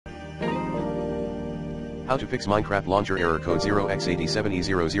How to fix Minecraft launcher error code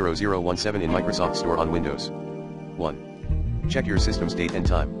 0x87e00017 in Microsoft Store on Windows. 1. Check your system's date and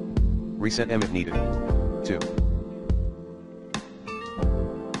time. Reset M if needed. 2.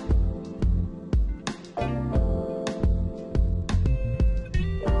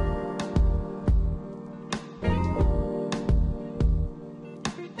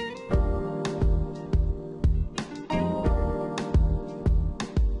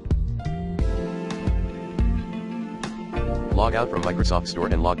 Log out from Microsoft Store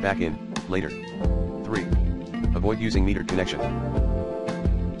and log back in, later. 3. Avoid using metered connection.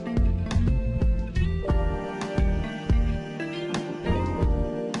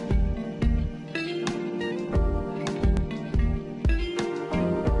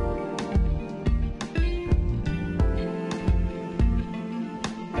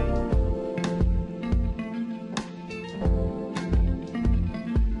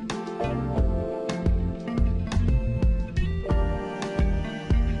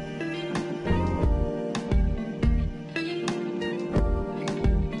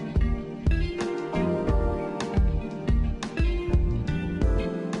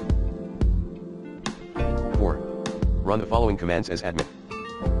 4. Run the following commands as admin.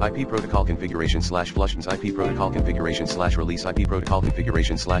 IP protocol configuration / flushtons IP protocol configuration / release IP protocol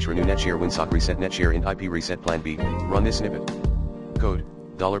configuration / renew netshare winsock reset netshare int IP reset plan B. Run this snippet. Code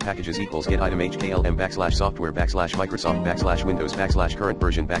 $packages equals get item HKLM / software / Microsoft / Windows / current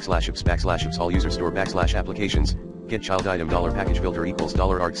version / apps all user store / applications. Get child item $package filter equals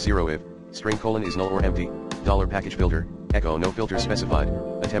 $args0 if string : is null or empty. $package filter echo no filter specified.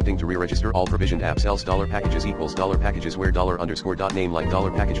 Attempting to re-register all provisioned apps else $packages equals $packages where $_name like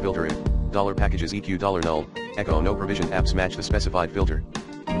 $package filter if $packages eq $null echo no provisioned apps match the specified filter.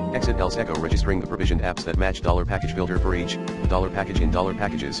 Exit else echo registering the provisioned apps that match $package filter for each $package in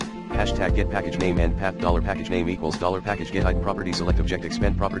 $packages. Hashtag get package name and path $package name equals $package get item property select object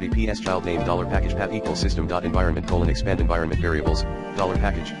expand property ps child name $package path equals system.environment : expand environment variables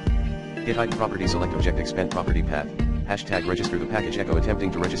 $package get item property select object expand property path. Hashtag register the package echo attempting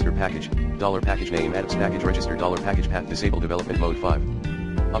to register package $package name apps package register $package path disable development mode 5.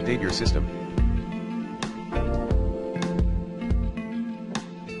 Update your system.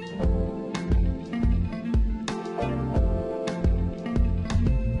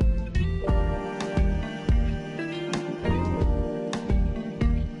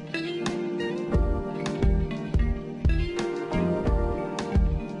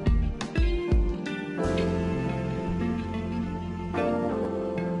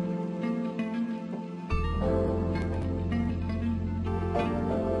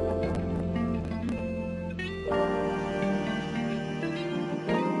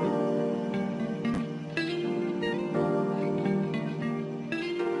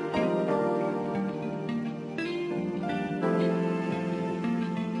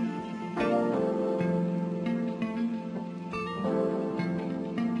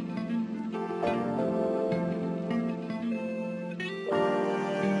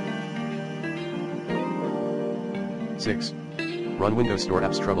 Six. Run Windows Store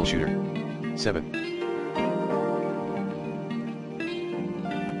Apps Troubleshooter. 7.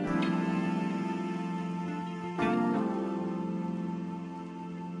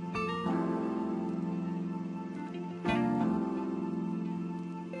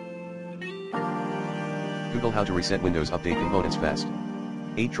 Google how to reset Windows Update components fast.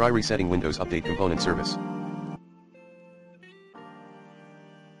 8. Try resetting Windows Update component service.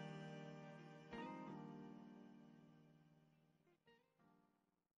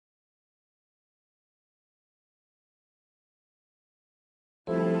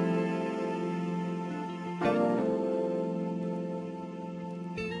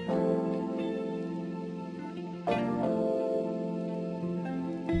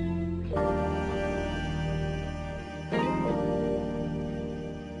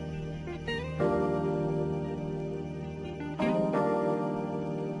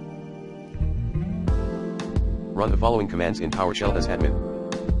 Run the following commands in PowerShell as admin.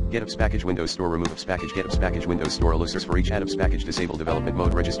 Get apps package Windows Store remove apps package get apps package Windows Store alerts for each add apps package disable development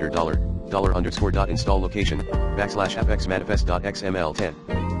mode register $_install location \appexmanifest.xml10.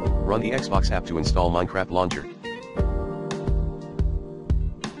 Run the Xbox app to install Minecraft launcher.